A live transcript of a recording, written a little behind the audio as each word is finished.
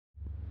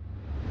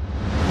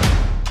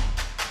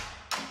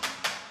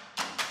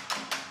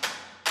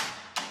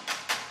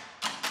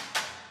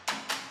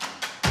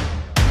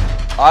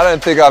I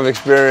don't think I've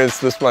experienced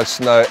this much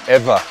snow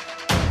ever.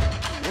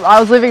 I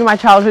was living my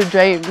childhood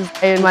dreams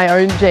in my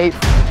own Jeep.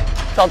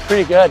 Felt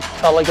pretty good.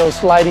 Felt like I was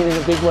sliding in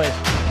a big way.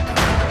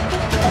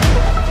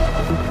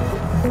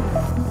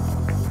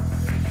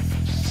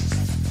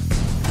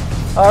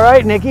 All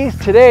right, Nikki,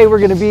 today we're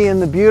going to be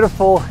in the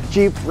beautiful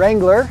Jeep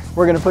Wrangler.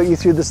 We're going to put you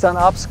through the stunt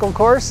obstacle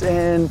course,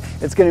 and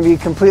it's going to be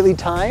completely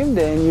timed,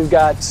 and you've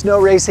got snow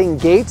racing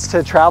gates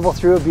to travel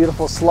through a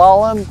beautiful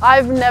slalom.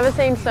 I've never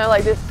seen snow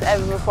like this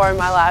ever before in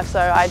my life, so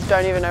I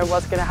don't even know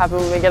what's going to happen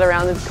when we get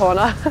around this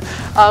corner.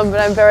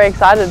 But I'm very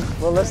excited.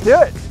 Well, let's do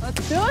it.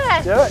 Let's do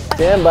it. Do it.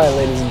 Stand by,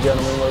 ladies and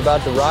gentlemen. We're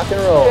about to rock and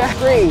roll. Yeah.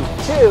 3,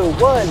 2,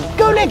 1,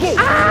 go, Nikki!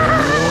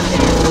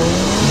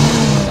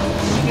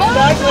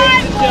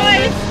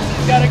 Boys!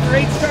 Got a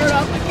great start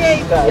off the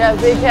gate. Yeah,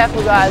 be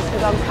careful, guys,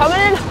 because I'm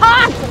coming in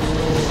hot.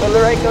 Go to the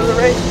right, go to the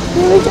right.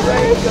 Go to the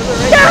right, go to the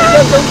right.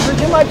 Don't for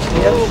too much.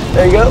 Yep.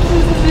 There you go.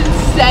 This is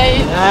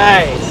insane.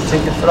 Nice.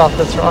 Take your foot off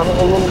the throttle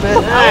a little bit.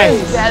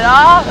 Nice. Get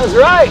up. That's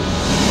right.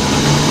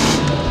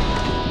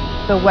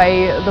 The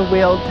way the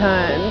wheel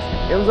turned,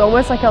 it was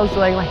almost like I was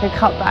doing like a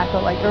cutback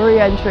or like a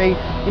re-entry,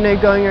 you know,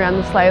 going around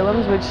the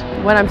slaloms, which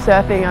when I'm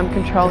surfing, I'm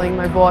controlling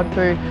my board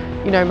through,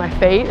 you know, my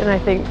feet, and I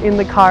think in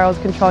the car I was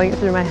controlling it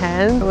through my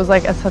hand. It was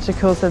like such a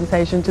cool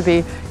sensation to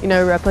be, you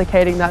know,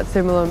 replicating that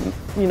similar,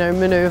 you know,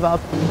 maneuver.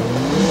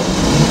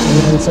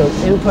 And then so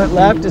input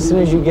left as soon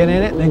as you get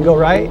in it, and then go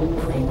right.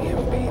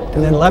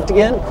 And then left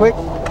again, quick,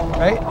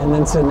 right? And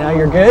then so now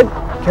you're good.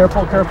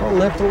 Careful, careful,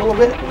 lift a little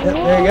bit. Yep,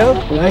 there you go.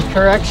 Nice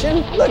correction.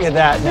 Look at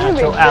that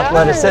natural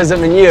athleticism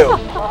in you. Look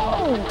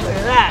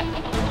at that.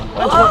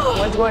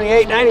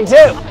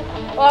 128.92.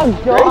 Oh,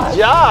 God. Great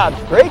job.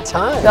 Great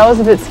time. That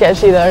was a bit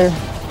sketchy though.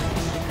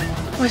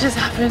 What just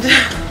happened?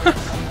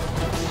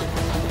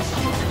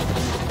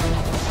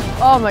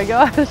 Oh my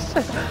gosh.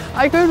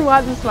 I couldn't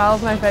wipe the smile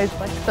off my face,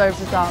 like so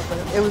bizarre, but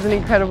it was an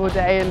incredible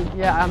day, and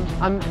yeah,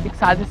 I'm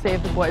excited to see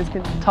if the boys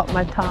can top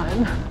my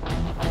time.